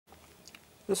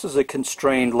This is a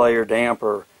constrained layer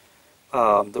damper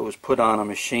that was put on a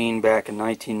machine back in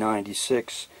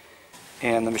 1996,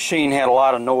 and the machine had a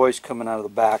lot of noise coming out of the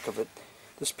back of it.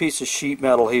 This piece of sheet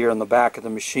metal here in the back of the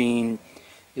machine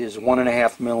is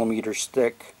 1.5 millimeters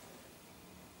thick,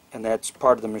 and that's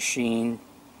part of the machine.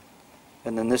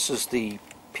 And then this is the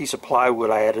piece of plywood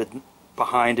I added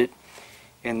behind it,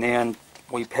 and then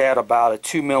we've had about a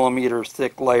 2 millimeter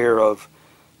thick layer of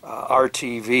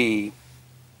RTV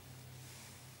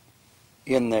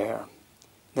in there.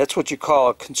 That's what you call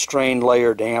a constrained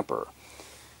layer damper.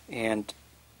 And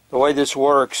the way this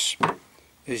works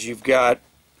is you've got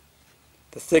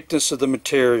the thickness of the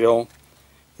material,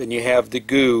 then you have the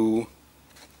goo,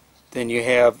 then you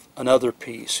have another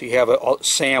piece. You have a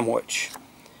sandwich.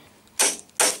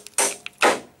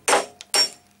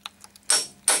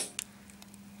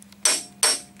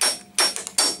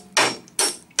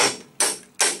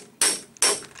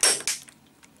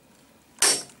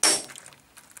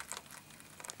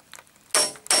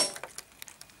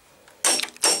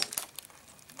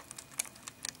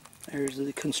 There's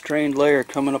the constrained layer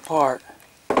coming apart.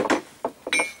 The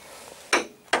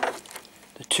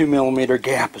 2 millimeter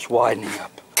gap is widening up.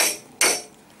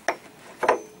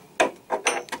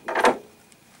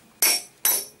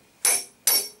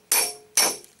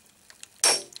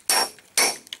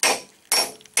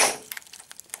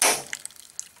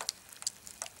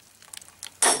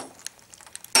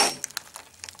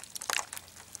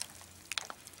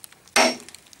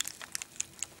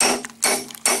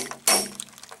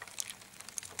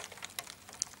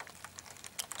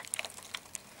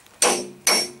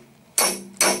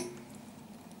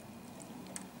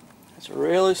 It's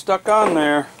really stuck on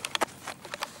there.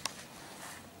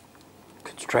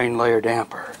 Constrained layer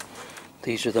damper.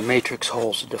 These are the matrix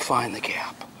holes that define the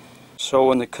gap. So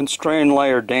when the constrained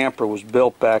layer damper was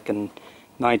built back in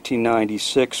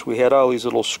 1996, we had all these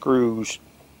little screws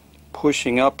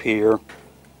pushing up here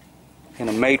and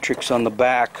a matrix on the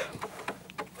back.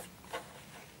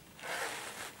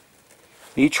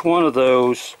 Each one of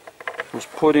those was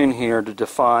put in here to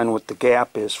define what the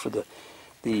gap is for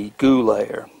the goo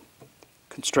layer.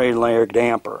 Constrained layer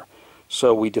damper.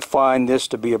 So we defined this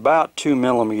to be about 2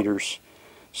 millimeters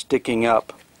sticking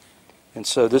up, and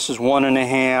so this is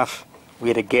 1.5. We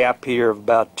had a gap here of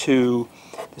about 2.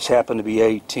 This happened to be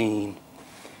 18,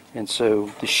 and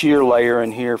so the shear layer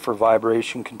in here for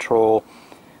vibration control,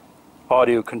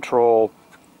 audio control,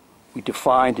 we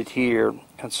defined it here.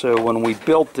 And so when we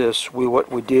built this, what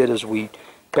we did is we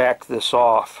backed this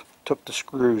off, took the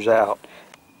screws out.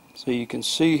 So you can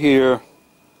see here,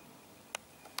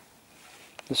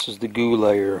 this is the goo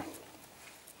layer.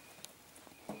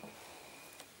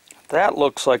 That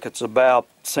looks like it's about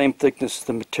the same thickness as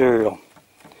the material.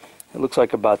 It looks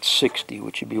like about 60,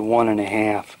 which would be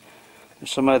 1.5.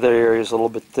 There's some other areas a little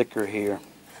bit thicker here.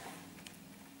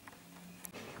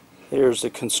 Here's the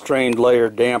constrained layer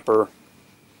damper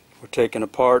we're taking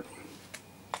apart.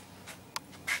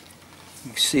 You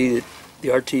can see that the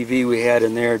RTV we had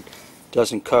in there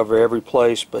doesn't cover every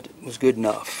place, but it was good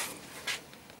enough.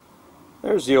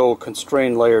 There's the old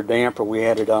constrained layer damper we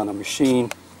added on a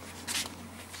machine,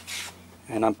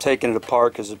 and I'm taking it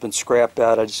apart because it's been scrapped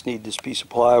out. I just need this piece of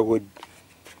plywood,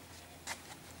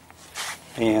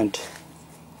 and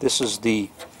this is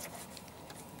the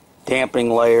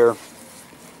dampening layer.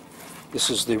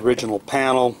 This is the original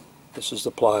panel. This is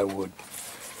the plywood,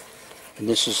 and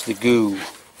this is the goo.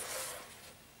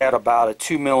 Add about a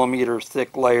 2 millimeter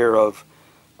thick layer of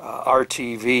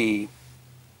RTV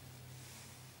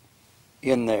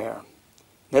in there.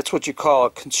 That's what you call a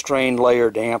constrained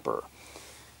layer damper.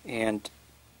 And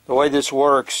the way this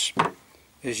works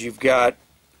is you've got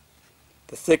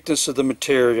the thickness of the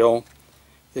material,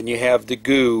 then you have the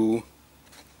goo,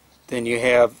 then you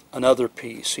have another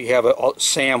piece. You have a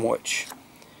sandwich.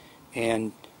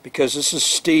 And because this is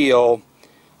steel,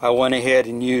 I went ahead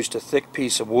and used a thick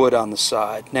piece of wood on the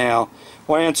side. Now,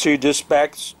 when I answered this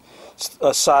back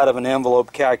side of an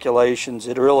envelope calculations,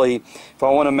 it really, if I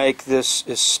want to make this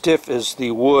as stiff as the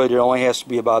wood, it only has to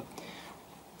be about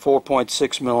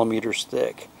 4.6 millimeters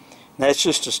thick. And that's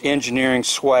just an engineering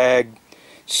swag.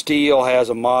 Steel has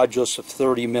a modulus of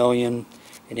 30 million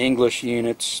in English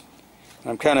units.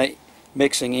 I'm kind of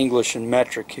mixing English and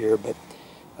metric here, but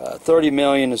 30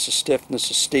 million is the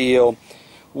stiffness of steel.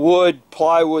 Wood,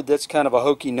 plywood, that's kind of a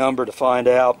hokey number to find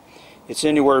out. It's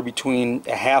anywhere between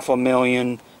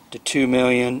 500,000 to 2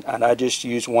 million, and I just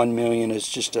use 1 million as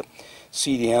just to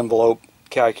see the envelope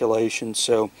calculation.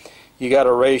 So you got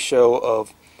a ratio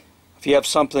of, if you have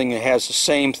something that has the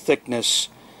same thickness,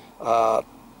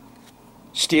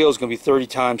 steel is going to be 30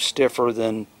 times stiffer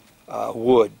than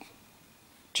wood,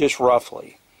 just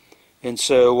roughly. And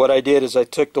so what I did is I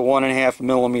took the 1.5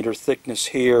 millimeter thickness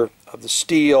here of the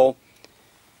steel,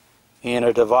 and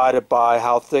I divided by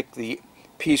how thick the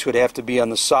piece would have to be on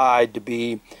the side to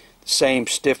be the same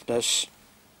stiffness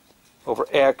over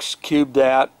X, cubed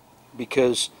that,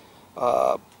 because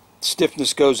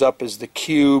stiffness goes up as the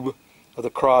cube of the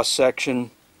cross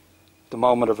section, the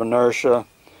moment of inertia.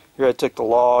 Here I took the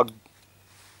log,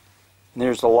 and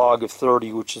there's the log of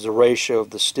 30, which is a ratio of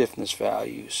the stiffness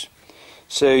values.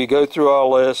 So you go through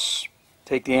all this,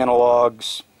 take the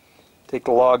analogs, take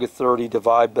the log of 30,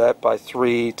 divide that by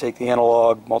 3, take the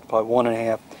analog, multiply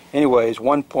 1.5. Anyways,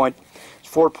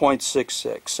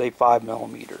 4.66, say 5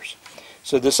 millimeters.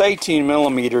 So this 18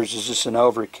 millimeters is just an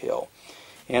overkill.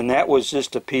 And that was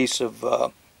just a piece of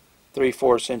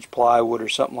 3/4 inch plywood or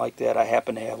something like that I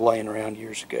happened to have laying around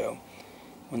years ago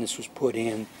when this was put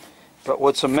in. But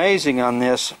what's amazing on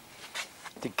this,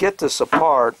 to get this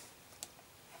apart,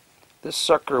 this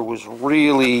sucker was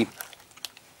really,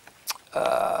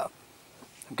 I've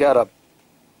got a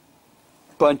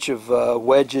bunch of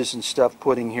wedges and stuff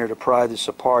put in here to pry this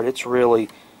apart. It's really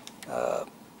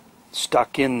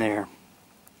stuck in there.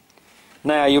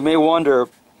 Now you may wonder,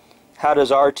 how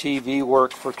does RTV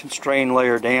work for constrained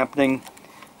layer dampening?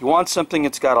 You want something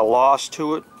that's got a loss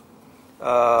to it,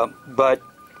 but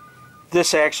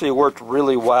this actually worked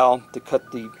really well to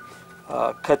cut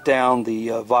down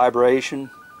the vibration.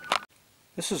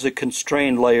 This is a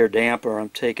constrained layer damper I'm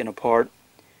taking apart.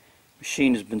 The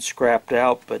machine has been scrapped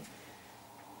out, but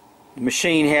the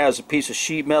machine has a piece of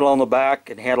sheet metal on the back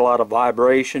and had a lot of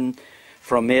vibration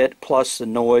from it, plus the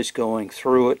noise going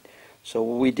through it. So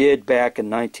what we did back in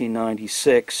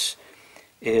 1996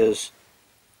 is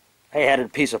I added a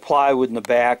piece of plywood in the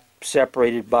back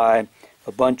separated by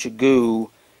a bunch of goo,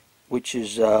 which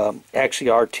is actually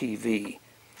RTV.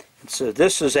 And so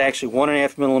this is actually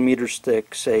 1.5 millimeters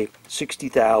thick, say 60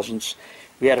 thousandths.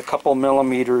 We had a couple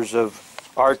millimeters of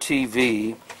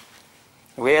RTV.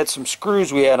 We had some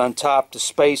screws we had on top to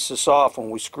space this off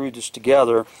when we screwed this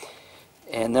together,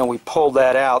 and then we pulled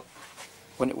that out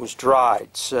when it was dried.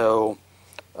 So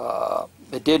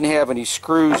it didn't have any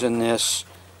screws in this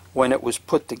when it was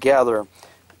put together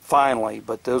finally,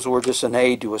 but those were just an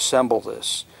aid to assemble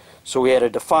this. So we had a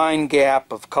defined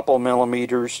gap of a couple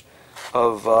millimeters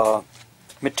of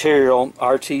material,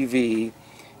 RTV,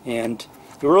 and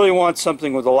you really want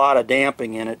something with a lot of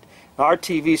damping in it.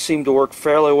 RTV seemed to work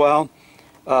fairly well.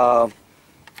 I'm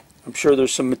sure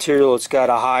there's some material that's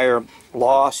got a higher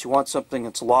loss. You want something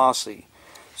that's lossy.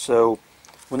 So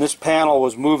when this panel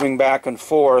was moving back and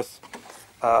forth,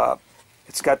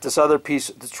 it's got this other piece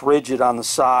that's rigid on the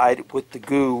side with the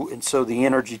goo, and so the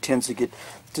energy tends to get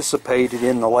dissipated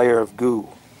in the layer of goo.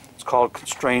 It's called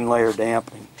constrained layer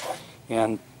damping.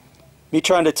 And me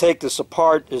trying to take this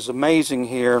apart is amazing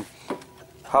here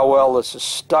how well this is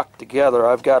stuck together.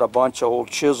 I've got a bunch of old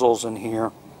chisels in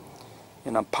here,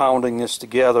 and I'm pounding this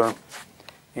together,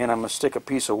 and I'm going to stick a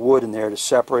piece of wood in there to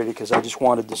separate it because I just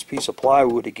wanted this piece of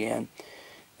plywood again.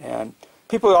 And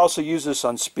people also use this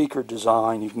on speaker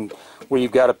design, where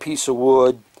you've got a piece of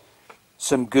wood,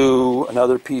 some goo,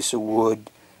 another piece of wood,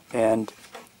 and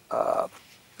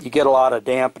you get a lot of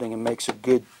dampening and makes a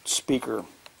good speaker.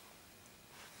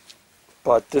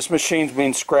 But this machine's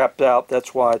being scrapped out,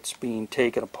 that's why it's being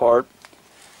taken apart.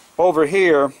 Over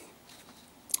here,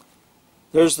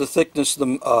 there's the thickness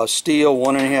of the steel,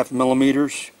 1.5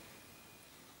 millimeters.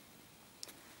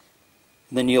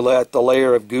 And then you let the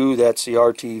layer of goo, that's the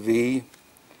RTV.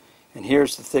 And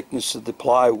here's the thickness of the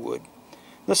plywood.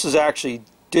 This is actually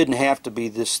didn't have to be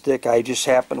this thick.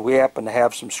 We happened to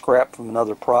have some scrap from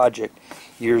another project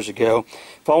years ago.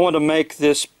 If I want to make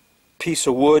this piece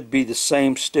of wood be the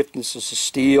same stiffness as the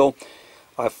steel,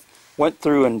 I went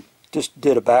through and just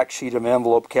did a back sheet of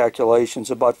envelope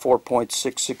calculations, about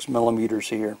 4.66 millimeters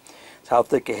here. That's how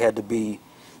thick it had to be,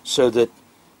 so that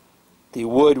the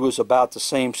wood was about the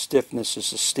same stiffness as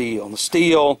the steel. And the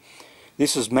steel,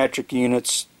 this is metric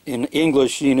units. In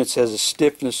English units, has a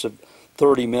stiffness of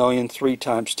 30 million, 3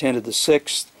 times 10 to the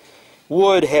 6th.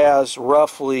 Wood has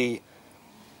roughly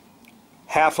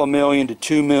 500,000 to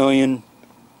 2 million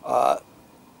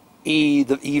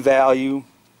the E value.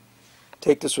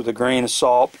 Take this with a grain of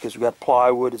salt because we've got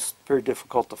plywood. It's very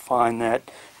difficult to find that.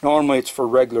 Normally it's for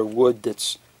regular wood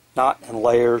that's not in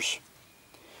layers.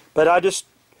 But I just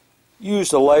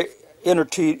used a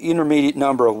intermediate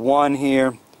number of 1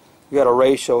 here. We got a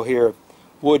ratio here of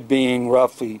wood being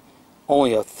roughly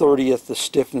only 1/30 the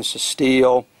stiffness of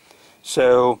steel.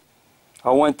 So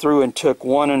I went through and took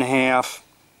 1.5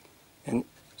 and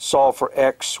solved for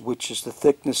X, which is the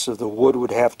thickness of the wood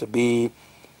would have to be.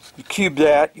 You cube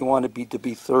that, you want it to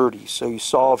be 30. So you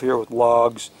solve here with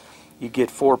logs, you get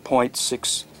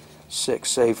 4.66,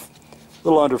 say a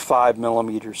little under 5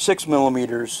 millimeters. 6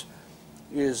 millimeters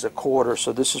is a quarter,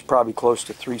 so this is probably close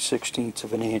to 3/16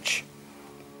 of an inch.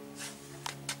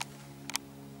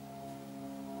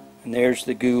 And there's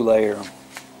the goo layer.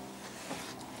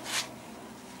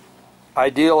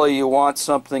 Ideally, you want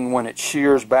something when it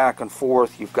shears back and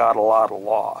forth, you've got a lot of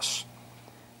loss.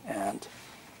 And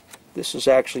this is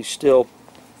actually still,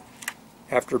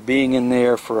 after being in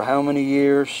there for how many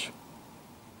years?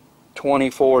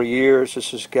 24 years.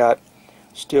 This has got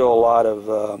still a lot of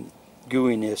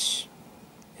gooiness,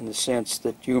 in the sense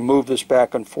that you move this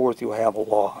back and forth, you'll have a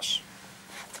loss.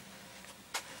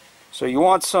 So you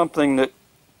want something that,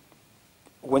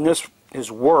 when this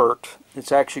is worked,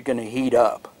 it's actually going to heat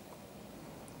up.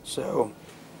 So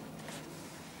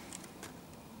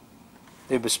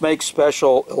they must make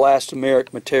special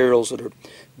elastomeric materials that are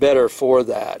better for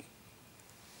that.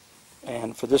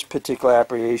 And for this particular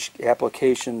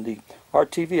application, the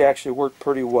RTV actually worked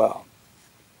pretty well.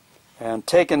 And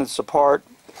taking this apart,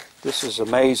 this is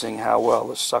amazing how well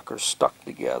this sucker's stuck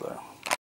together.